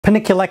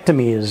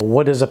Panniculectomies.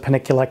 What is a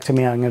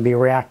panniculectomy? I'm going to be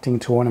reacting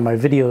to one of my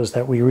videos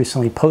that we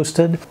recently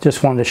posted.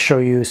 Just wanted to show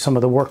you some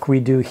of the work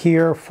we do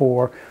here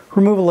for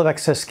removal of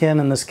excess skin,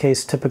 in this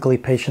case typically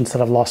patients that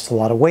have lost a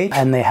lot of weight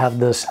and they have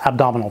this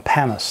abdominal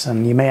pannus.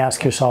 And you may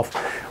ask yourself,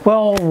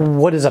 well,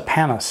 what is a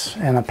pannus?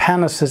 And a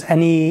pannus is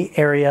any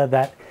area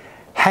that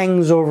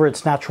hangs over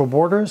its natural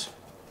borders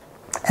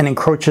and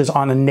encroaches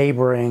on a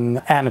neighboring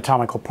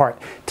anatomical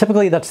part.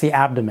 Typically that's the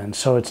abdomen,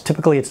 so it's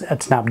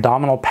an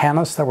abdominal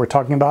pannus that we're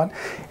talking about,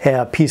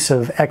 a piece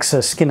of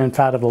excess skin and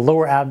fat of the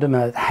lower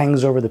abdomen that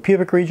hangs over the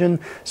pubic region,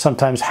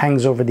 sometimes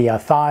hangs over the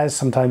thighs,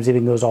 sometimes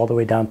even goes all the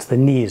way down to the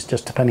knees,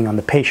 just depending on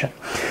the patient.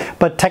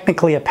 But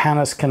technically a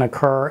pannus can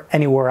occur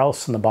anywhere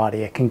else in the body.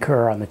 It can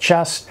occur on the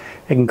chest,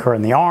 it can occur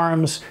in the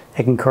arms,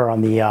 it can occur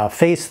on the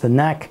face, the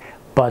neck,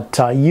 but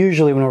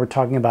usually when we're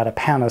talking about a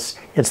pannus,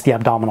 it's the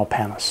abdominal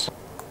pannus.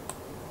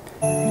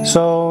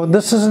 So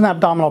this is an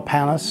abdominal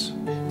pannus,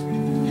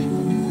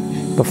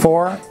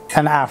 before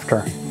and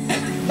after.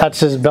 That's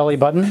his belly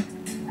button,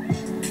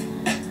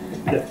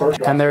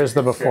 and there's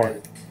the before.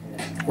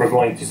 We're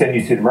going to send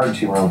you to the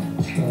emergency room,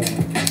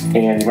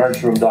 and the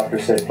emergency room doctor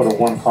said put a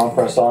warm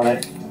compress on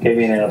it, gave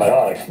me an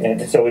antibiotic,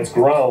 and so it's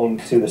grown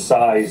to the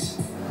size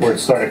where it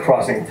started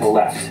crossing to the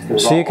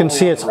left. So you can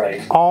see it's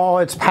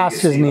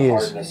past his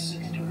knees.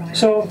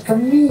 So for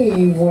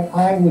me, what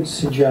I would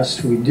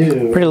suggest we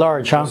do... Pretty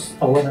large, huh? ...is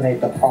eliminate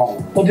the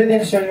problem. We'll do the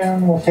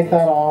incision, we'll take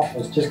that off.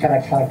 It's just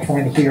going to kind of come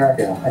in here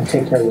and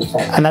take care of this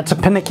problem. And that's a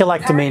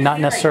panniculectomy,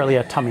 not necessarily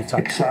a tummy tuck.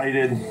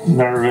 Excited,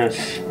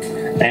 nervous,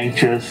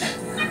 anxious,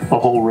 a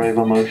whole array of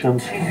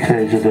emotions.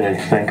 Today's the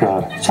day, thank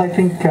God. So I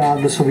think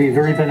this will be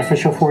very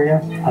beneficial for you.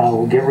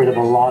 We'll get rid of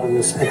a lot of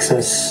this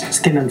excess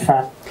skin and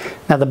fat.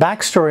 Now the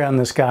backstory on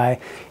this guy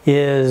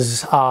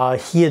is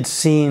he had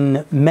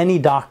seen many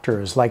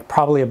doctors, like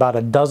probably about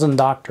a dozen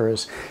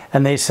doctors,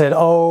 and they said,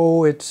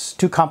 oh, it's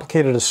too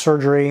complicated a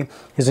surgery.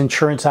 His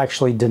insurance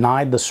actually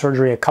denied the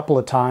surgery a couple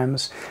of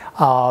times.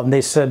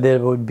 They said that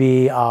it would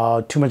be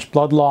too much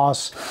blood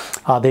loss.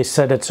 They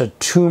said it's a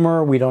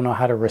tumor, we don't know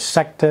how to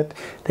resect it.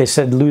 They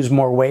said lose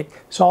more weight.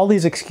 So all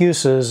these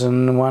excuses,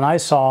 and when I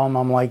saw him,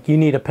 I'm like, you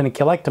need a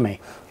panniculectomy.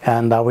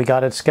 And we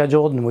got it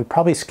scheduled, and we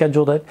probably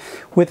scheduled it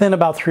within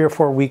about 3 or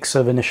 4 weeks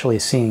of initially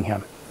seeing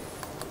him.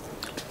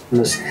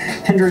 This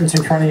hindrance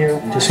in front of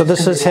you. So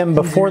this is him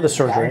before the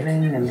surgery.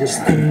 And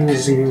just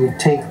things you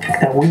take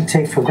that we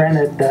take for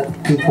granted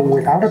that people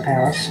without a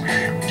pannus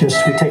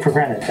we take for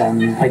granted.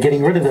 And by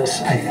getting rid of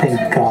this, I think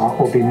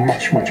we'll be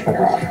much, much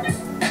better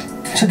off.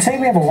 So today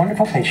we have a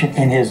wonderful patient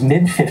in his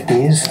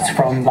mid-50s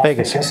from Las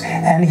Vegas,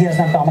 and he has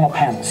an abdominal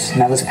pannus.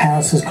 Now this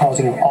pannus is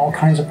causing him all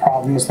kinds of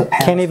problems. The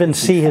pannus can't even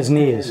see his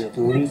knees. It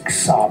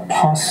leaks,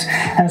 pus,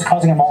 and it's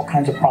causing him all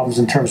kinds of problems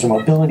in terms of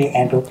mobility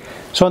and...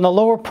 So in the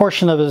lower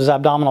portion of his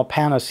abdominal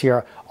pannus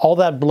here, all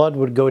that blood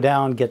would go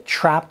down, get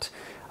trapped,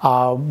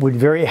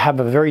 would have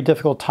a very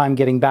difficult time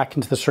getting back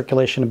into the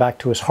circulation and back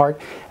to his heart,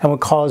 and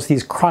would cause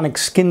these chronic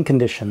skin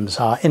conditions,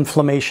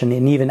 inflammation,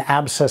 and even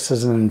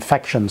abscesses and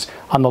infections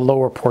on the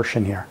lower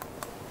portion here.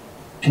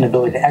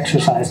 Ability to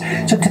exercise.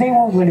 So today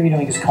what we're going to be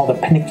doing is called a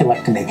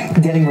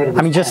panniculectomy, getting rid of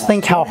this just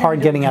think how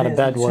hard getting out of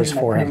bed was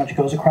for him. Pretty much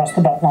goes across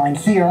the butt line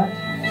here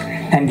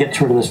and gets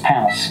rid of this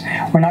pannus.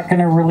 We're not going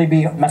to really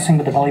be messing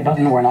with the belly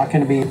button. We're not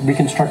going to be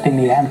reconstructing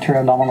the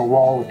anterior abdominal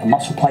wall with the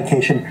muscle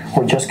plication.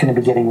 We're just going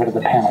to be getting rid of the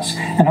pannus.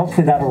 And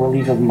hopefully that will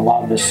relieve him a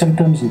lot of his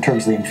symptoms in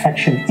terms of the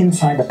infection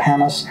inside the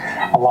pannus,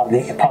 a lot of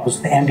the problems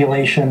with the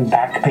ambulation,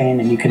 back pain,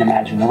 and you can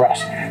imagine the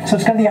rest. So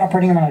it's going to be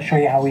operating. I'm going to show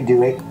you how we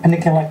do a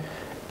panniculectomy.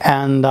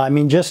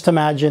 And just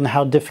imagine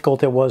how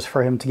difficult it was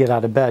for him to get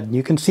out of bed.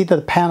 You can see that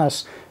the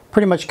pannus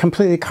pretty much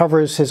completely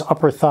covers his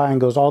upper thigh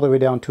and goes all the way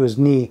down to his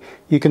knee.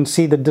 You can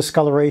see the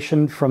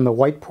discoloration from the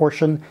white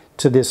portion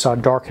to this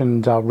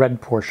darkened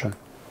red portion.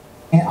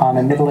 On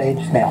a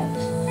middle-aged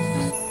male.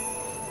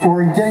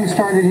 We're getting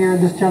started here.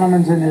 This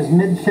gentleman's in his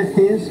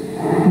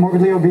mid-50s,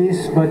 morbidly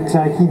obese, but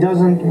he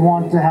doesn't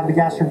want to have the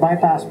gastric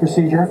bypass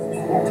procedure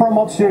for a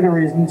multitude of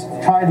reasons.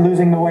 Tried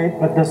losing the weight,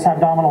 but this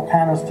abdominal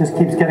pannus just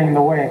keeps getting in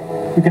the way.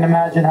 You can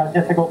imagine how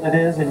difficult it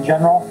is in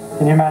general.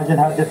 Can you imagine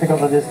how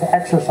difficult it is to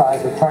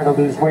exercise or try to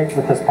lose weight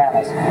with this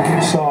pannus?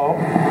 So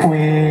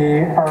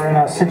we are in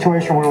a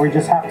situation where we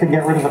just have to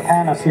get rid of the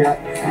pannus here.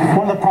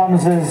 One of the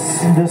problems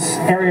is this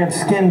area of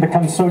skin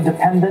becomes so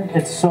dependent.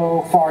 It's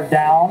so far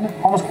down,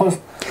 almost close.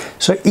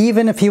 So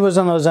even if he was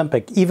on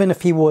Ozempic, even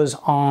if he was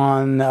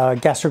on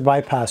gastric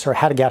bypass or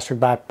had a gastric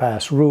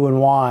bypass,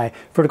 Roux-en-Y,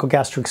 vertical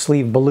gastric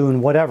sleeve,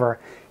 balloon, whatever,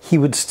 he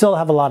would still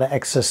have a lot of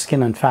excess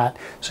skin and fat.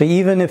 So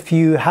even if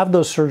you have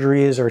those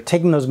surgeries or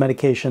taking those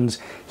medications,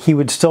 he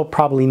would still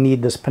probably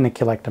need this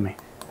panniculectomy.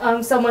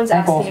 Someone's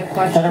asking a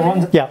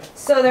question. Yeah.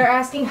 So they're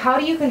asking, how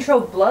do you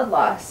control blood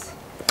loss?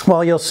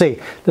 Well, you'll see.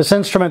 This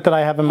instrument that I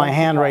have in my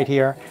hand right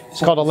here, it's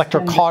called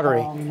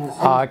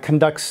electrocautery.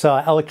 Conducts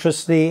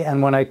electricity,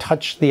 and when I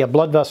touch the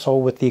blood vessel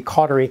with the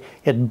cautery,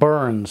 it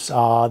burns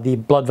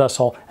the blood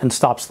vessel and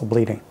stops the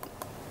bleeding.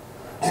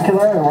 It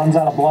runs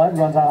out of blood,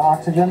 runs out of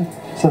oxygen,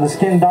 so the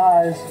skin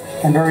dies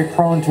and very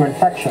prone to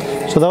infection.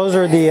 So those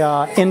are the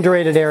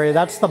indurated area.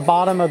 That's the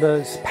bottom of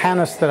the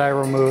pannus that I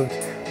removed,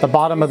 the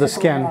bottom of the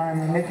skin.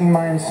 I'm making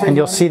my incision, and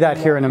you'll see that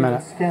here in a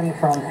minute. Skin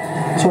from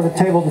sort of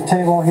table to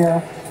table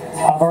here.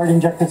 I've already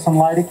injected some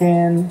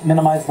lidocaine,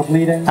 minimize the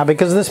bleeding. Now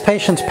because this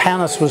patient's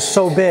pannus was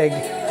so big,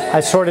 I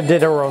sort of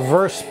did a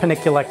reverse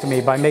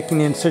panniculectomy by making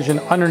the incision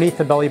underneath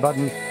the belly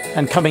button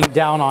and coming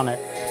down on it.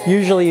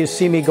 Usually you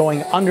see me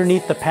going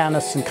underneath the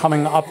pannus and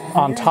coming up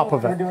on top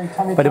of it.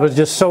 But it was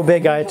just so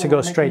big I had to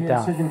go straight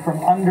down.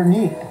 From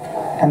underneath,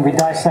 and we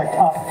dissect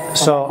up.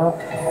 So,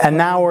 and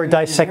now we're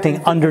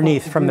dissecting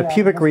underneath from the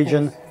pubic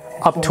region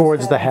up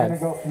towards the head.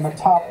 Go from the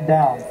top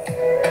down.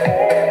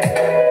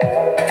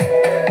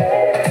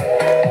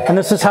 And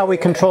this is how we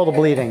control the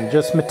bleeding.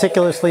 Just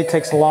meticulously,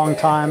 takes a long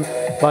time,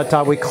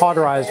 but we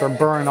cauterize or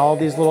burn all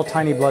these little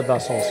tiny blood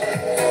vessels.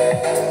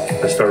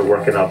 I started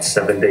working out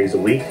 7 days a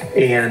week,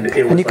 and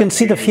it was. And you can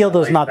see the field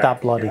is not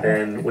that bloody.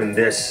 And when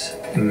this,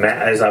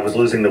 as I was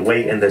losing the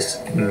weight and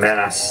this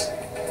mass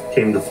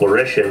came to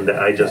fruition, that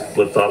I just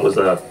thought was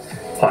a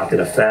pocket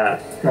of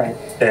fat, right?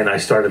 And I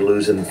started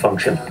losing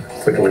function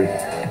quickly.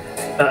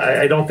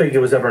 I don't think it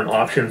was ever an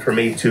option for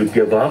me to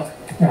give up,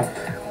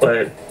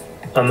 but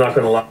I'm not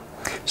going to lie.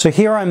 So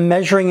here I'm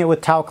measuring it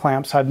with towel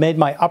clamps. I've made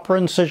my upper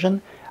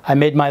incision, I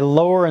made my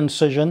lower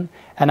incision,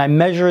 and I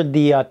measured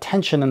the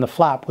tension in the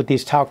flap with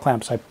these towel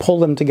clamps. I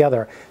pulled them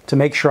together to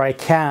make sure I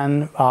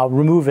can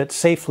remove it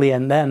safely,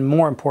 and then,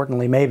 more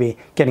importantly, maybe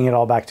getting it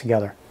all back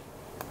together.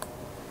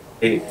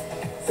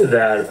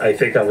 That I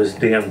think I was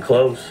damn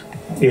close,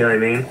 you know what I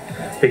mean?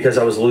 Because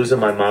I was losing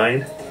my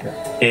mind,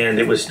 and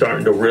it was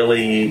starting to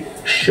really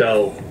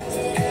show.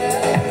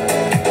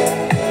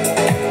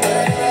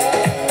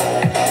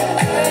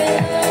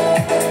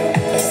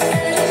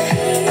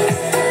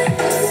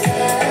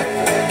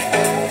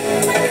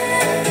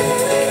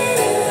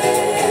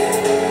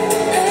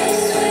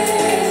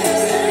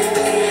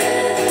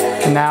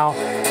 Now,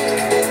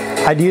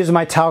 I'd use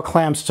my towel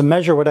clamps to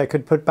measure what I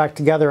could put back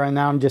together, and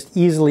now I'm just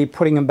easily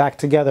putting them back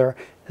together.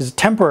 It's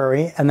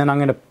temporary, and then I'm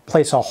going to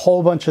place a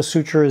whole bunch of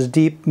sutures,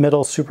 deep,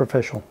 middle,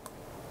 superficial.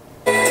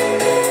 See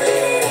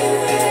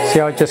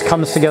how it just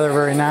comes together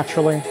very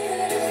naturally?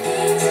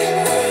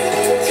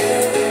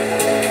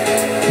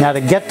 Now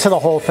to get to the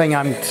whole thing,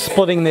 I'm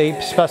splitting the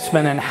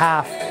specimen in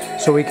half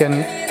so we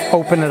can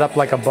open it up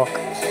like a book.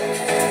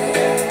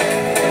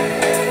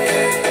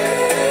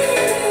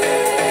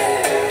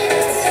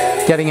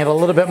 Getting it a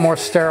little bit more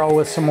sterile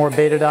with some more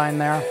betadine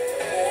there.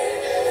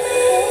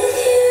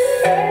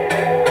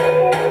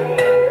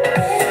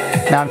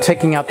 Now I'm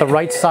taking out the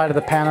right side of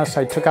the pannus.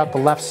 I took out the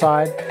left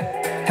side.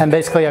 And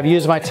basically I've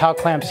used my towel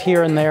clamps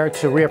here and there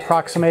to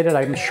reapproximate it.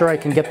 I'm sure I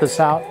can get this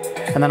out.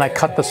 And then I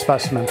cut the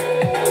specimen.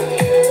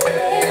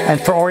 And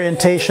for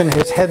orientation,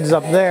 his head's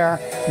up there.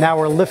 Now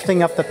we're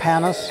lifting up the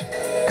pannus,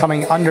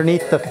 coming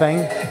underneath the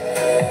thing.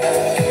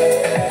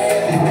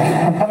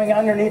 I'm coming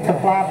underneath the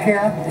flap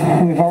here.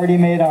 We've already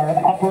made our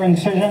upper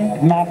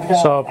incision, mapped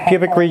out. So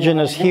pubic region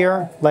is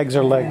here, legs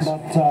are legs.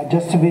 But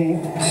just to be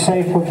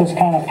safe with this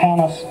kind of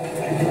pannus,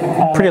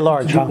 pretty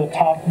large, huh? The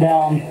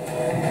top-down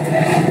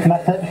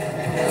method.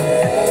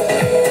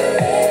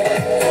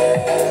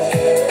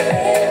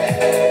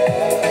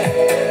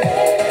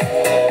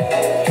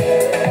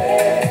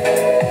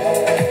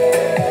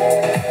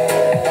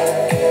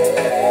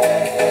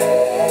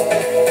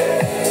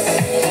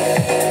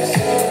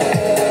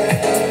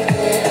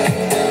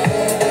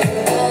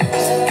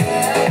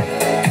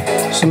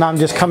 So now I'm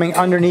just coming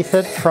underneath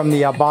it from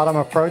the bottom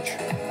approach.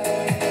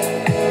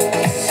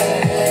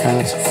 And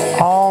it's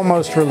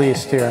almost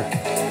released here.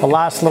 The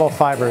last little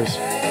fibers.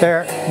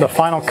 There, the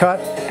final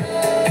cut.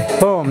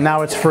 Boom,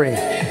 now it's free.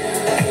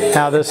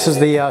 Now this is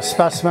the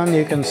specimen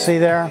you can see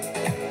there.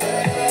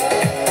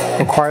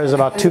 Requires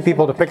about 2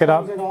 people to pick it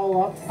up.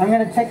 I'm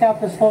going to take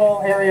out this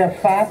little area of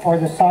fat, or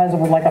the size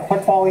of like a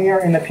football ear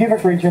in the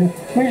pubic region.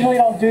 We usually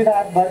don't do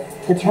that, but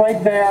it's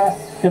right there.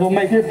 It'll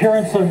make the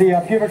appearance of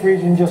the pubic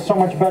region just so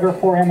much better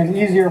for him and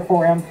easier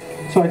for him.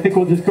 So I think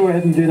we'll just go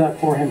ahead and do that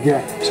for him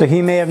here. So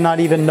he may have not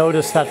even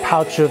noticed that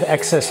pouch of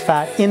excess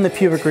fat in the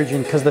pubic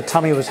region because the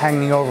tummy was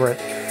hanging over it.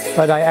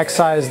 But I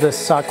excised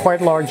this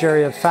quite large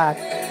area of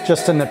fat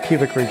just in the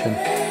pubic region.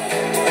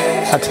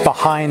 That's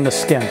behind the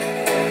skin.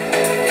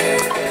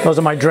 Those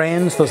are my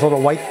drains, those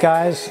little white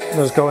guys.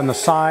 Those go in the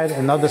side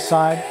and the other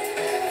side.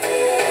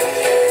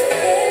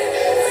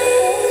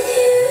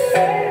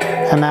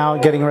 And now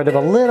getting rid of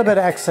a little bit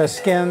of excess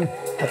skin.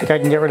 I think I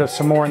can get rid of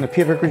some more in the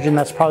pubic region.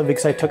 That's probably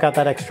because I took out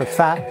that extra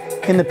fat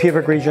in the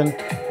pubic region.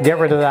 Get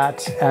rid of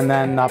that and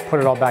then put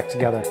it all back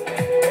together.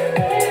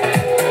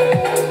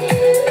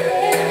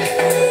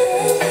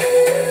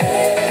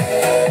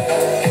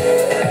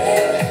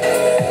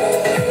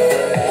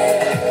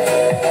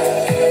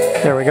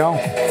 There we go.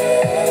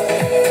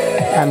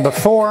 And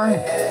before,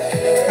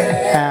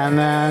 and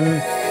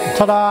then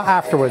ta-da,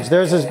 afterwards.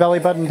 There's his belly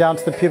button down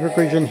to the pubic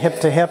region,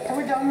 hip to hip.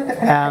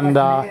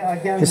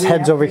 and his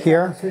head's over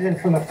here.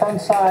 From the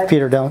front side,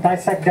 feet are down.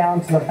 Dissect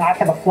down to the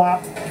back of the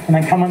flap, and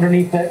then come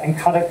underneath it and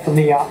cut it from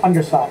the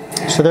underside.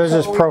 So there's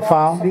his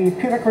profile. The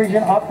pubic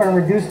region up and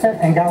reduced it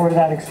and got rid of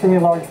that extremely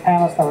large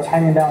pannus that was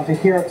hanging down to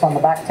here. It's on the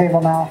back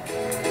table now.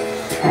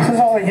 This is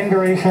all the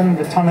induration,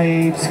 the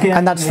tummy, skin.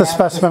 And that's the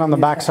specimen on the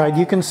back side.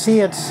 You can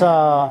see it's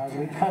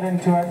we cut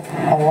into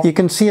it. you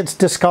can see it's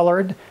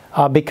discolored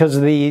because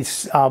of the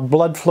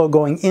blood flow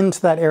going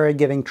into that area,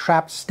 getting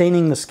trapped,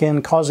 staining the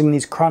skin, causing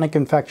these chronic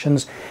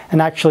infections,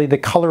 and actually the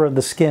color of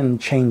the skin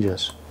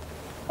changes.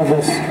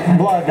 This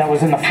blood that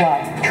was in the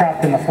flap,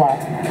 trapped in the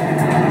flap.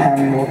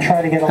 And we'll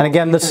try to get. And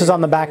again, this is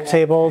on the back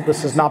table.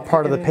 This is not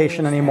part of the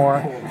patient anymore,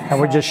 and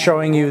we're just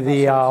showing you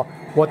the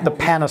what the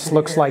pannus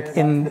looks like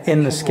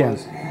in the skin.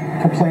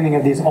 Complaining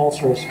of these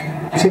ulcers.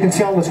 So you can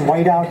see all this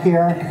white out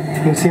here.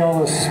 You can see all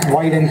this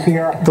white in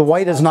here. The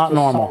white is not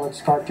normal. Solid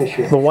scar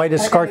tissue. The white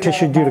is scar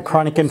tissue due to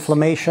chronic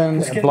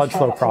inflammation and blood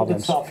flow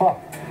problems.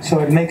 So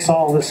it makes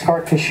all this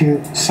scar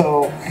tissue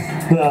so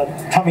the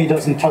tummy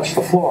doesn't touch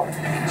the floor.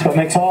 So it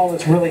makes all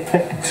this really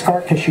thick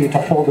scar tissue to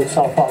hold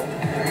itself up.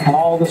 And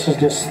all this is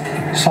just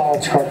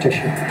solid scar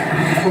tissue.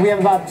 So we have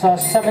about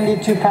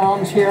 72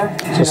 pounds here.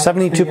 So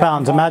 72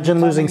 pounds.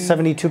 Imagine losing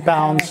 72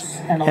 pounds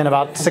in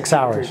about 6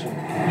 hours.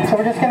 So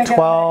we're just going to get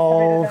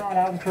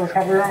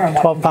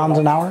 12 pounds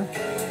an hour.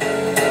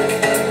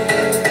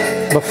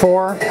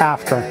 Before,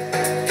 after.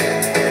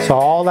 So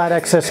all that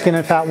excess skin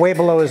and fat way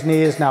below his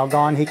knees now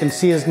gone. He can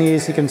see his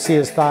knees, he can see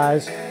his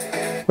thighs.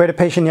 We had a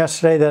patient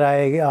yesterday that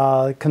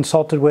I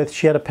consulted with.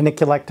 She had a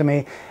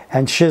panniculectomy,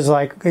 and she's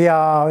like,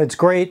 yeah, it's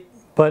great,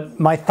 but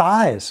my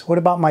thighs, what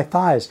about my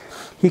thighs?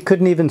 He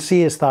couldn't even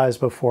see his thighs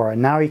before,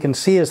 and now he can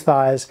see his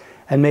thighs,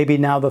 and maybe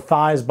now the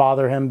thighs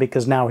bother him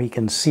because now he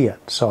can see it.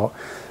 So,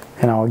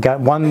 you know, got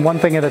one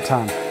thing at a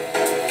time.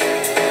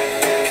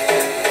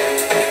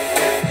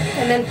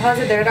 And then pause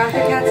it there, Dr.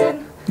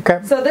 Katzen.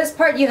 Okay. So this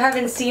part you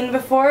haven't seen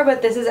before,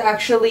 but this is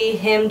actually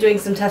him doing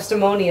some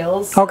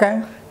testimonials.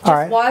 Okay. All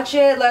right. Watch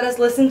it, let us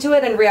listen to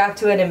it, and react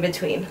to it in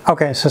between.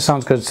 Okay, so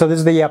sounds good. So this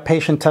is the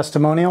patient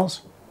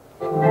testimonials.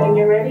 When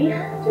you're ready,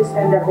 just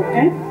stand up,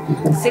 okay?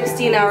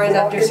 16 hours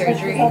after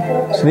surgery.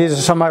 So these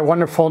are some of my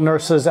wonderful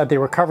nurses at the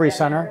recovery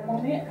center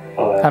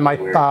and my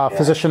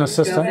physician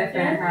assistant. Feel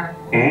different,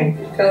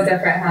 huh? Feels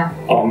different, huh?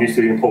 Oh, I'm used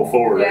to being pulled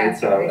forward, Yeah, right?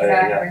 So,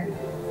 exactly.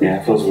 yeah,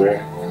 it feels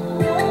weird.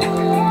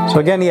 So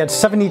again, he had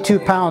 72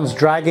 pounds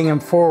dragging him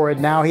forward.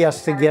 Now he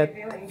has to get,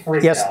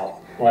 yes.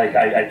 Like,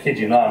 I kid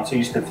you not, I'm so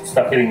used to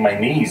stuff hitting my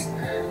knees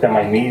that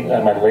my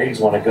legs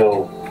want to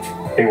go,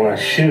 they want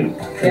to shoot. You know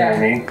what I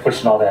mean?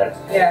 Pushing all that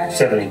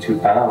 72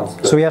 pounds.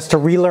 But So he has to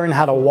relearn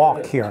how to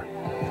walk here.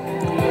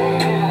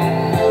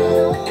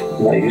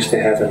 I'm not used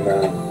to having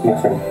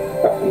nothing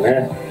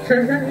there.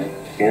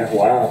 Yeah,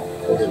 wow,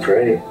 this is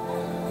great.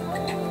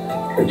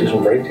 I do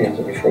some break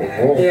dancing before.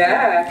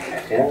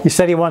 Yeah. He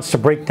said he wants to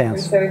break I'm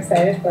dance. so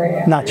excited for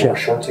you. Not More yet.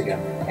 shorts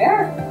again.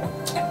 Yeah.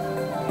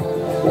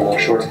 More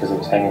shorts because it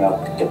was hanging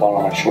out the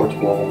bottom of my shorts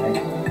below me.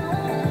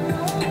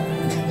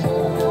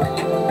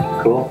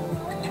 Cool.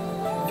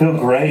 Feel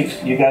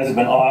great. You guys have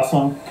been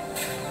awesome.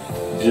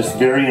 Just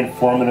very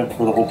informative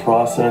for the whole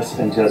process,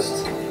 and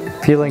just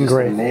Feeling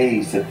great.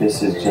 amazed that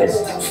this is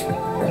just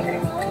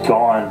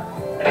gone.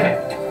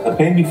 The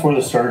pain before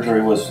the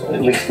surgery was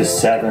at least a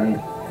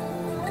 7,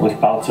 with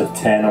bouts of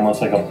 10,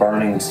 almost like a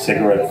burning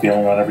cigarette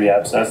feeling on every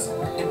abscess,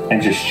 and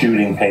just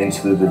shooting pains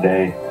through the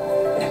day.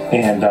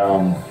 And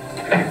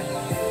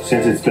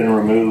since it's been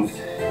removed,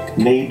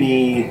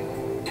 maybe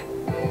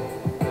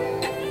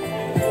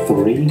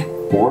 3,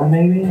 4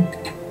 maybe.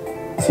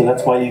 So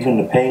that's why even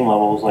the pain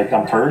levels, like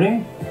I'm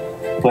hurting,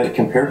 but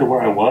compared to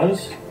where I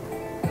was,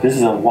 this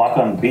is a walk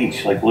on the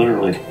beach, like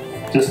literally.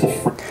 Just a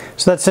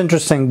So that's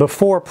interesting.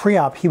 Before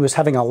pre-op, he was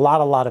having a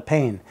lot of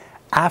pain.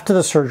 After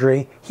the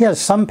surgery, he has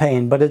some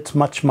pain, but it's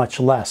much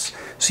less.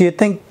 So you'd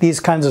think these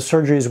kinds of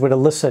surgeries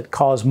would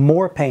cause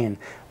more pain,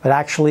 but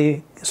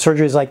actually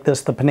surgeries like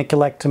this, the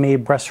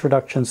panniculectomy, breast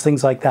reductions,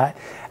 things like that,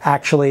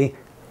 actually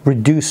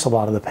reduce a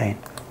lot of the pain.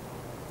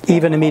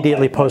 Even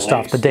immediately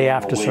post-op, the day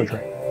after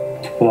surgery.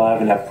 Without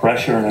having that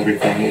pressure and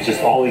everything, it's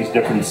just all these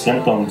different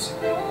symptoms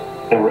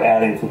that were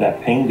adding to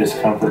that pain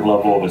discomfort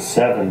level of a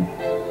 7.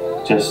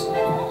 Just,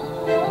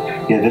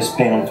 yeah, this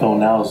pain I'm feeling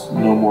now is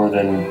no more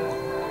than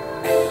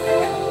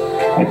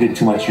I did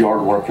too much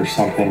yard work or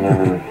something,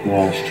 or you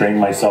know, strained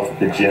myself at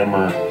the gym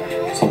or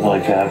something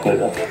like that.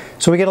 But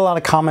so we get a lot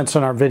of comments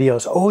on our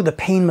videos. Oh, the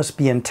pain must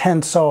be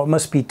intense. Oh, it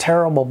must be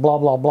terrible. Blah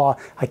blah blah.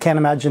 I can't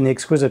imagine the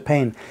exquisite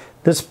pain.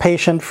 This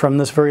patient from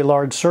this very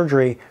large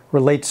surgery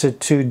relates it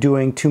to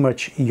doing too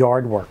much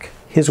yard work.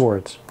 His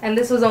words. And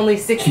this was only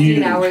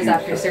 16 hours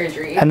after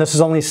surgery. And this is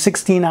only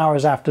 16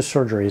 hours after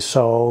surgery.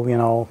 So, you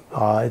know,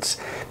 it's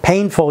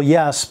painful,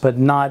 yes, but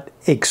not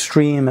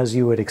extreme as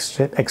you would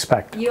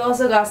expect. You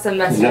also got some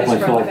messages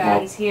from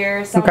fans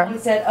here. Someone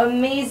said,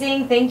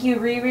 amazing, thank you,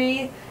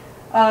 Riri.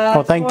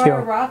 Oh, thank you.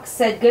 Rock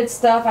said, good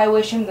stuff. I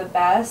wish him the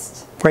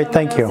best. Great, Someone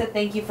thank you. else said,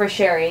 thank you for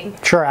sharing.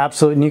 Sure,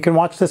 absolutely. And you can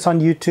watch this on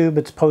YouTube.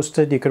 It's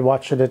posted. You could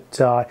watch it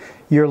at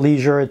your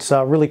leisure. It's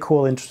a really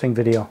cool, interesting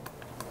video.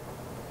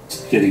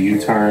 Did a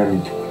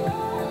U-turn.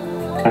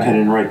 I'm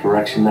heading in the right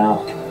direction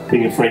now.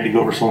 Being afraid to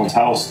go over someone's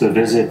house to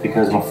visit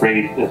because I'm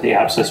afraid that the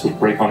abscess would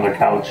break on their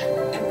couch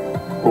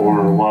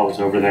or while I was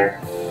over there.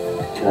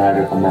 And I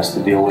had a mess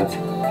to deal with.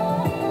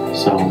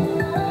 So,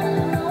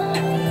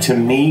 to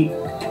meet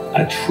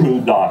a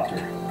true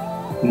doctor,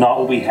 not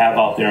what we have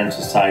out there in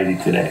society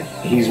today.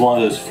 He's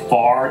one of those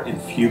far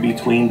and few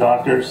between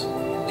doctors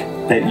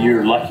that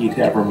you're lucky to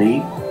ever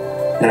meet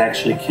that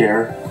actually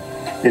care.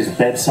 His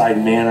bedside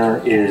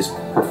manner is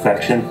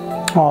perfection.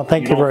 Oh,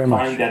 thank you very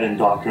much. You don't find that in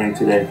doctoring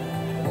today.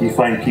 You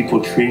find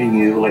people treating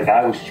you like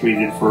I was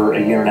treated for a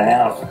year and a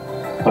half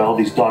by all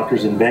these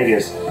doctors in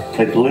Vegas,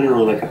 like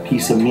literally like a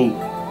piece of meat,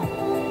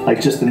 like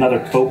just another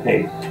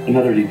copay,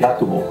 another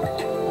deductible.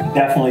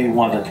 Definitely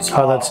one of the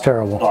top that's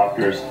terrible.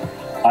 doctors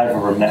I've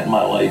ever met in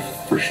my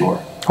life, for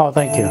sure. Oh,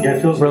 thank you. Yeah,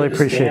 it feels really good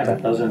to appreciate stand. that.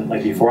 It doesn't,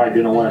 like before I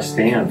didn't want to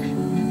stand.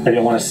 I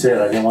didn't want to sit.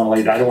 I didn't want to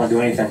lay down. I didn't want to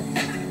do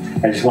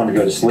anything. I just wanted to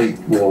go to sleep,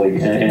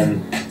 really.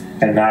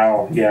 And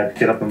now, yeah,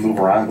 get up and move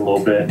around a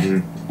little bit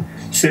and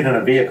sit in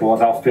a vehicle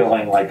without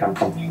feeling like I'm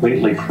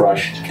completely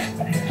crushed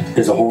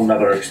is a whole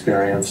nother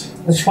experience.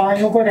 The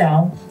swelling will go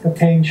down. The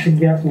pain should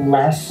get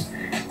less.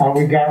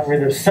 We got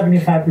rid of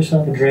 75%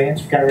 of the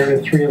drains. We got rid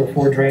of 3 of the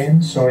 4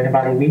 drains. So in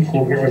about a week,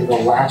 we'll get rid of the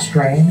last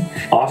drain.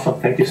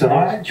 Awesome. Thank you so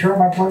much. Right, sure,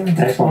 my pleasure.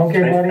 Excellent.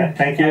 Okay, buddy.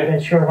 Thank you.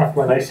 Okay, sure, my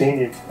pleasure. Nice seeing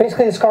you.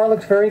 Basically, the scar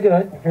looks very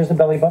good. Here's the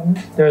belly button.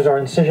 There's our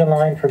incision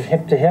line from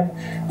hip to hip.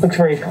 Looks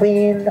very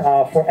clean.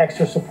 For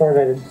extra support,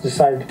 I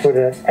decided to put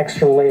an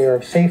extra layer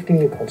of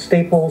safety called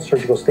staples,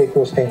 surgical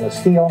staples, stainless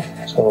steel.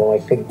 So I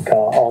think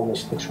all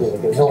this looks really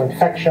good. No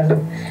infection,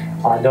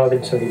 no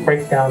evidence of any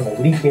breakdown, no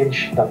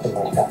leakage, nothing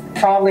like that.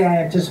 Probably I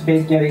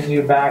anticipate getting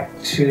you back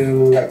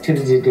to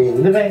activities of daily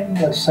living,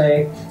 let's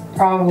say,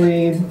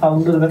 probably a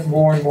little bit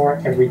more and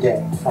more every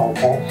day,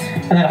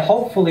 okay? And then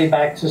hopefully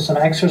back to some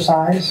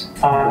exercise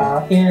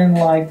in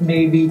like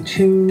maybe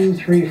 2,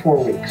 3,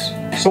 4 weeks.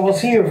 So we'll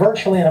see you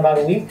virtually in about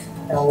a week,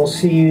 and we'll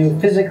see you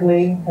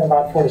physically in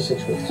about 4 to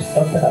 6 weeks.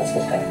 Okay, that's the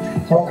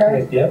plan.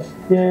 Okay? Yep.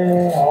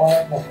 Yeah, all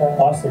right, my friend.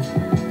 Awesome.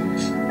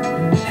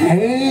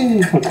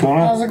 Hey, What's going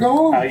on? how's it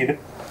going? How you doing?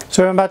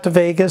 So I went back to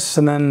Vegas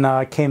and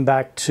then came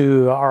back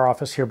to our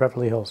office here,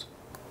 Beverly Hills.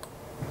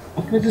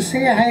 Good to see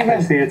you. How you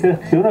Nice to see you too.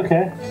 Doing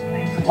okay.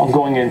 I'm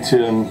going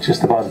into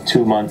just about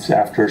 2 months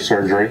after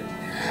surgery.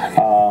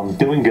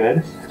 Doing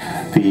good.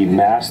 The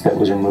mass that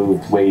was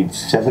removed weighed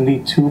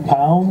 72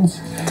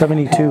 pounds.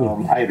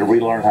 72. I had to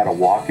relearn how to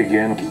walk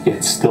again.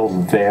 It's still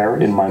there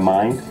in my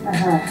mind.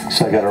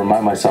 So I got to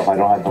remind myself I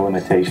don't have the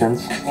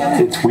limitations.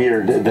 It's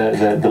weird,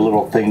 the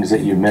little things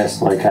that you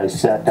miss. Like I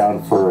sat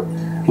down for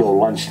a little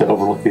lunch to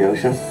overlook the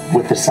ocean.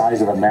 With the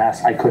size of the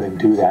mass, I couldn't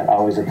do that. I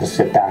always had to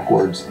sit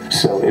backwards.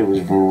 So it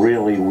was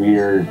really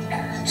weird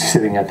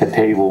sitting at the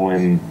table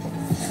and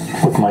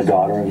with my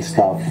daughter and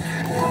stuff.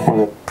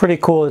 Pretty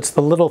cool. It's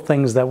the little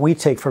things that we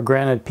take for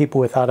granted,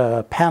 people without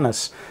a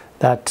pannus,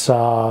 that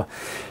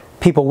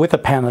people with a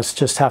pannus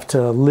just have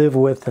to live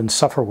with and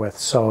suffer with.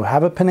 So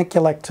have a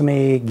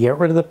panniculectomy, get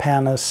rid of the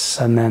pannus,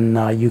 and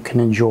then you can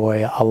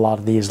enjoy a lot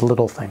of these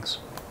little things.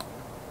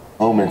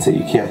 Moments that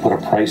you can't put a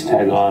price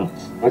tag on.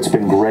 It's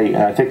been great,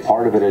 and I think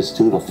part of it is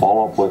too the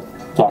follow-up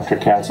with Dr.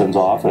 Katzen's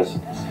office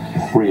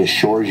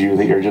reassures you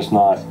that you're just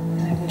not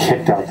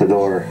kicked out the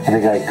door. I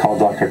think I called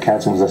Dr.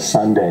 Katzen's a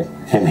Sunday,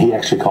 and he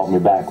actually called me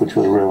back, which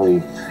was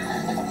really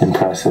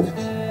impressive.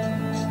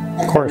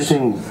 Of course.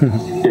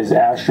 Everything is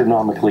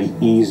astronomically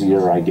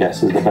easier, I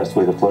guess, is the best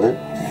way to put it.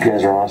 You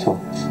guys are awesome.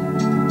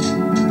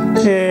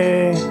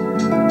 Yay!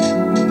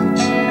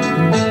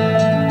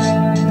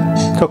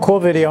 So cool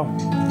video.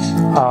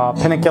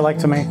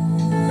 Panniculectomy.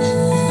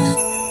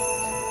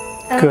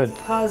 Good.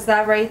 Pause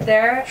that right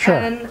there. Sure.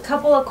 And a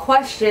couple of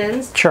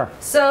questions. Sure.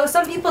 So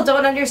some people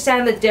don't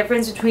understand the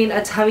difference between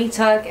a tummy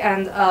tuck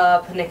and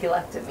a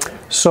panniculectomy.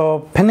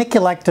 So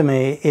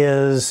panniculectomy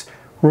is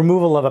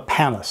removal of a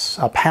pannus.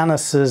 A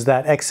pannus is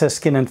that excess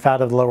skin and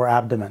fat of the lower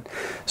abdomen.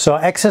 So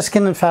excess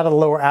skin and fat of the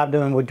lower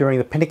abdomen, during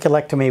the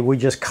panniculectomy, we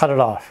just cut it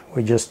off.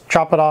 We just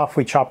chop it off.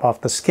 We chop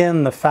off the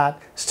skin, the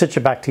fat, stitch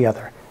it back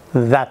together.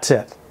 That's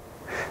it.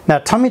 Now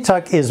tummy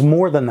tuck is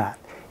more than that.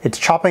 It's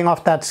chopping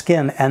off that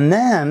skin and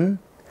then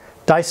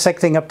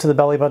dissecting up to the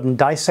belly button,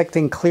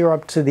 dissecting clear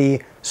up to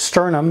the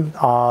sternum,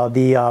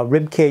 the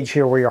rib cage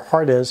here where your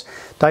heart is,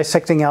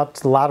 dissecting out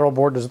the lateral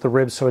borders of the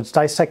ribs. So it's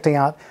dissecting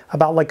out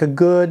about like a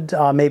good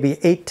maybe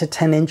 8 to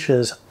 10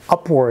 inches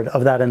upward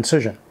of that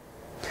incision.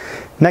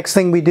 Next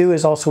thing we do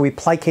is also we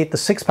plicate the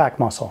six-pack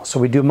muscle. So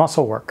we do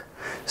muscle work.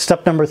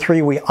 Step number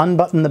 3, we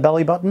unbutton the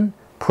belly button,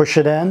 push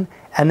it in,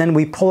 and then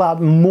we pull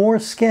out more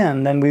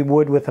skin than we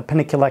would with a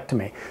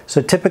panniculectomy.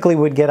 So typically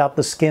we'd get out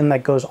the skin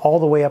that goes all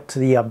the way up to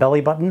the belly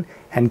button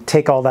and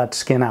take all that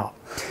skin out.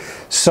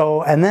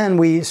 So, and then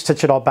we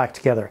stitch it all back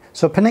together.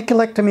 So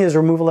panniculectomy is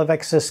removal of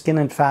excess skin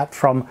and fat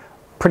from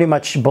pretty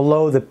much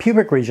below the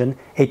pubic region.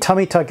 A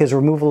tummy tuck is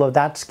removal of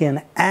that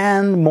skin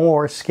and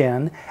more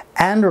skin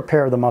and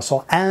repair of the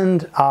muscle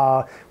and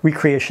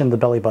recreation of the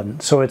belly button.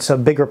 So it's a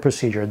bigger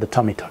procedure, the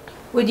tummy tuck.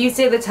 Would you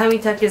say the tummy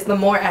tuck is the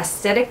more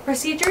aesthetic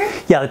procedure?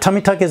 Yeah, the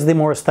tummy tuck is the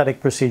more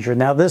aesthetic procedure.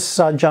 Now this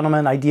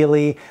gentleman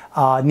ideally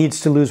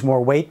needs to lose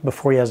more weight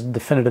before he has a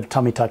definitive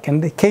tummy tuck.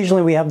 And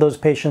occasionally we have those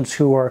patients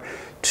who are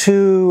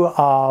too,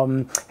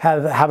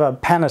 have a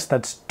pannus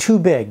that's too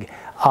big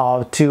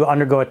to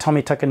undergo a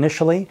tummy tuck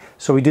initially.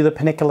 So we do the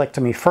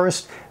panniculectomy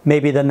first,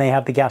 maybe then they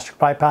have the gastric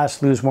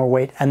bypass, lose more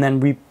weight, and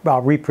then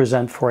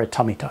represent for a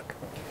tummy tuck.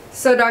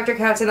 So Dr.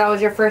 Katzen, that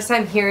was your first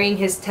time hearing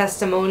his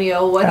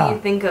testimonial. What do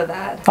you think of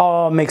that?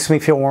 Oh, it makes me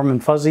feel warm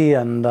and fuzzy,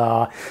 and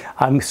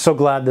I'm so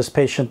glad this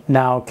patient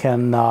now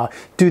can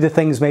do the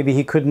things maybe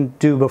he couldn't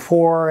do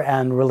before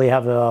and really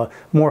have a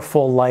more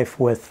full life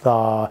with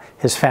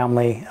his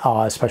family,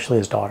 especially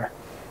his daughter.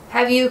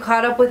 Have you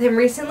caught up with him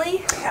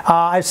recently?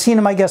 I've seen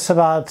him, I guess,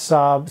 about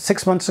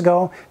 6 months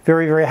ago.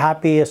 Very, very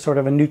happy. It's sort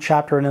of a new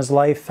chapter in his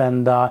life,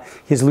 and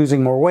he's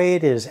losing more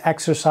weight, is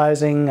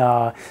exercising,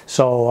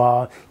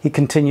 so he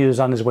continues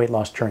on his weight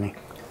loss journey.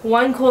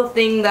 One cool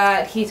thing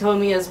that he told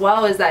me as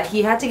well is that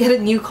he had to get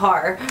a new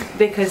car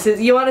because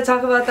you want to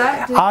talk about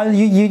that?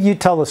 You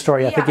tell the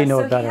story. I think you know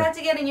it better. He had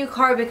to get a new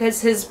car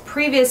because his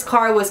previous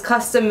car was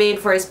custom made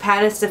for his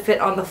pannus to fit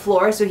on the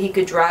floor so he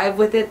could drive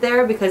with it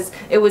there because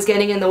it was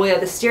getting in the way of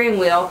the steering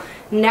wheel.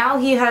 Now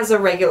he has a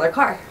regular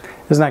car.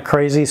 Isn't that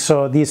crazy?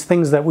 So these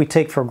things that we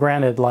take for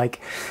granted, like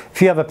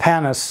if you have a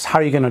pannus, how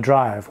are you going to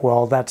drive?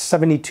 Well, that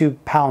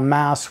 72-pound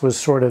mass was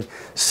sort of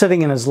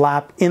sitting in his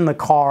lap in the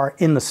car,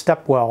 in the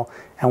stepwell.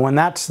 And when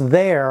that's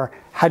there,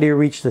 how do you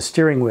reach the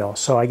steering wheel?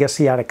 So I guess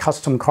he had a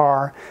custom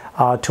car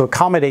to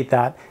accommodate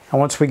that. And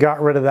once we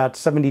got rid of that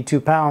 72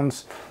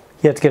 pounds,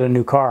 he had to get a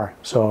new car.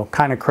 So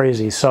kind of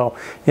crazy. So,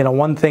 you know,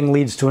 one thing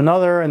leads to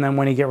another. And then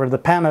when you get rid of the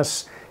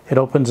pannus, it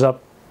opens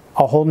up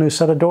a whole new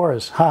set of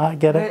doors. Ha,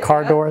 get it?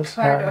 Car doors.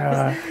 Car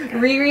doors.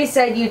 Riri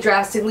said you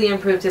drastically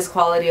improved his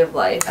quality of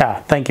life. Yeah,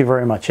 thank you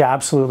very much. Yeah,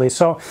 absolutely.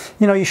 So,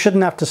 you know, you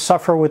shouldn't have to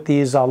suffer with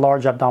these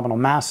large abdominal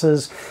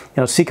masses.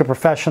 You know, seek a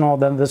professional.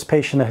 Then this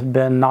patient had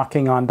been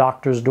knocking on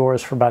doctors'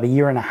 doors for about 1.5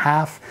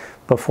 years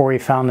before he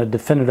found a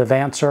definitive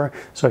answer.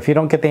 So if you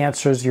don't get the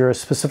answers you're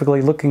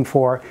specifically looking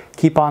for,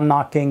 keep on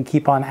knocking,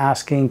 keep on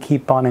asking,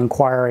 keep on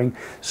inquiring.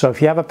 So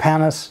if you have a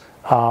pannus,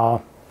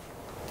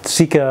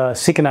 seek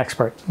an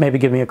expert. Maybe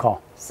give me a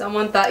call.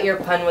 Someone thought your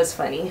pun was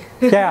funny.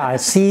 Yeah,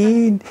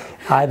 see,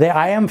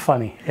 I am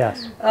funny,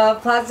 yes.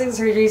 Plastic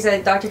surgery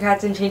said Dr.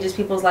 Katzen changes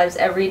people's lives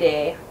every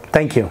day.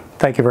 Thank you.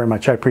 Thank you very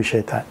much. I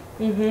appreciate that.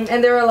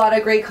 And there were a lot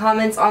of great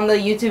comments on the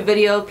YouTube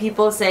video,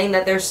 people saying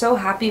that they're so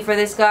happy for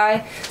this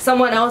guy.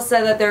 Someone else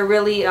said that they're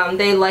really,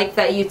 they like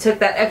that you took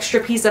that extra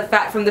piece of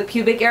fat from the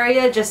pubic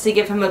area just to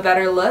give him a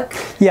better look.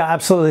 Yeah,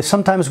 absolutely.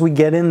 Sometimes we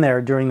get in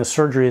there during the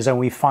surgeries and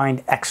we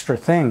find extra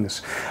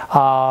things.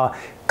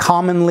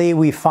 Commonly,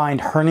 we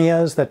find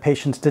hernias that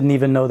patients didn't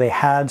even know they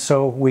had,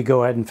 so we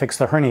go ahead and fix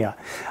the hernia.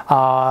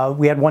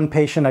 We had one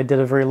patient, I did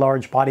a very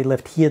large body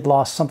lift. He had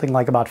lost something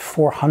like about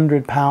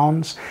 400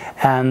 pounds,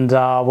 and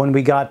when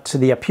we got to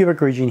the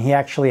pubic region, he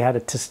actually had a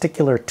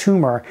testicular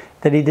tumor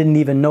that he didn't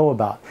even know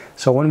about.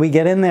 So when we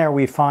get in there,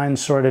 we find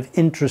sort of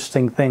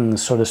interesting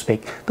things, so to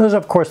speak. Those are,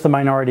 of course, the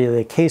minority of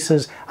the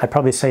cases. I'd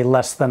probably say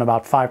less than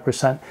about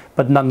 5%,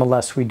 but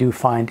nonetheless, we do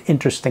find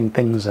interesting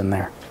things in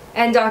there.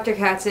 And Dr.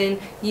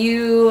 Katzen,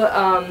 you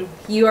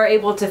are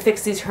able to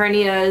fix these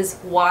hernias.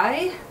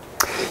 Why?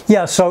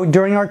 Yeah, so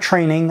during our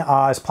training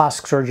as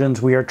plastic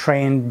surgeons, we are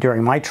trained,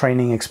 during my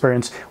training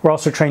experience, we're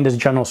also trained as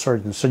general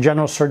surgeons. So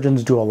general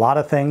surgeons do a lot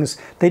of things.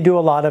 They do a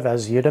lot of,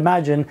 as you'd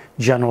imagine,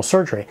 general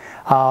surgery.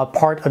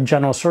 Part of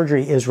general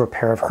surgery is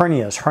repair of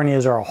hernias.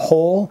 Hernias are a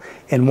hole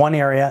in one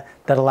area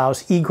that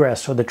allows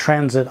egress, or the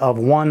transit of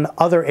one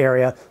other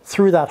area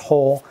through that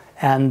hole.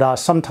 And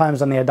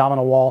sometimes on the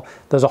abdominal wall,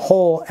 there's a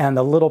hole and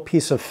a little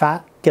piece of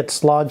fat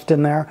gets lodged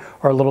in there,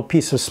 or a little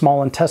piece of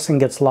small intestine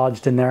gets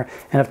lodged in there.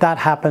 And if that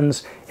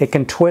happens, it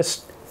can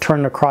twist,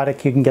 turn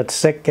necrotic, you can get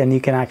sick, and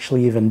you can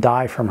actually even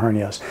die from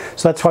hernias.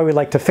 So that's why we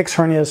like to fix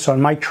hernias. So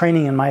in my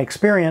training and my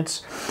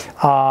experience,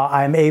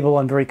 I'm able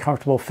and very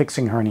comfortable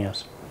fixing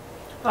hernias.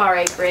 All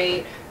right,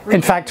 great.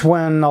 In fact,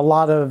 when a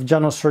lot of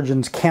general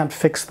surgeons can't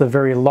fix the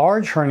very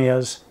large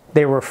hernias,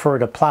 they refer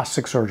to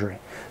plastic surgery.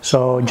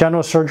 So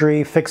general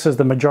surgery fixes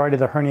the majority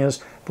of the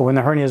hernias, but when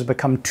the hernias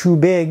become too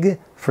big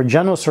for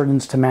general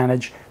surgeons to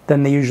manage,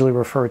 then they usually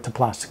refer to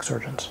plastic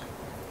surgeons.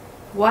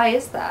 Why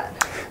is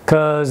that?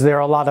 Because there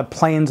are a lot of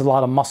planes, a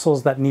lot of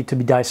muscles that need to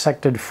be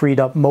dissected, freed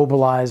up,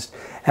 mobilized,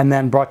 and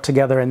then brought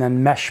together and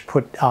then mesh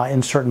put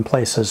in certain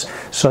places.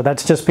 So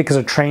that's just because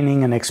of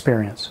training and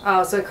experience.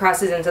 Oh, so it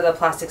crosses into the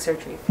plastic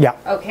surgery. Yeah.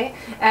 Okay.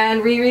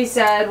 And Riri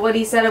said what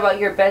he said about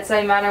your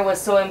bedside manner was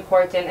so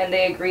important, and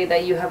they agree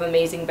that you have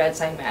amazing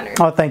bedside manner.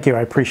 Oh, thank you.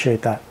 I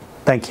appreciate that.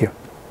 Thank you.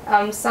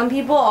 Some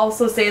people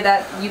also say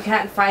that you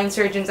can't find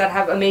surgeons that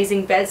have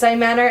amazing bedside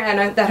manner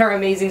and that are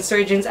amazing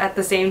surgeons at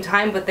the same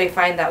time, but they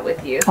find that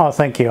with you. Oh,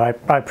 thank you. I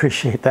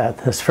appreciate that.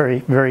 That's very,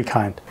 very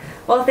kind.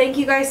 Well, thank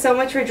you guys so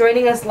much for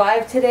joining us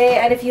live today.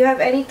 And if you have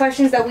any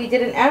questions that we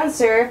didn't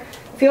answer,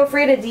 feel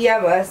free to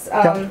DM us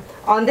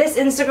on this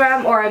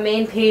Instagram or our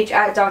main page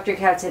at Dr.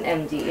 Katzen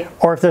MD.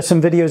 Or if there's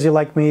some videos you'd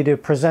like me to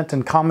present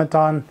and comment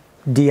on,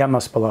 DM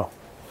us below.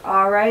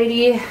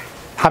 Alrighty.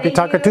 Happy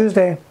Taco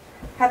Tuesday.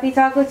 Happy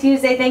Taco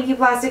Tuesday. Thank you,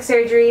 Plastic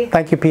Surgery.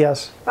 Thank you,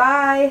 PS.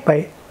 Bye.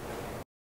 Bye.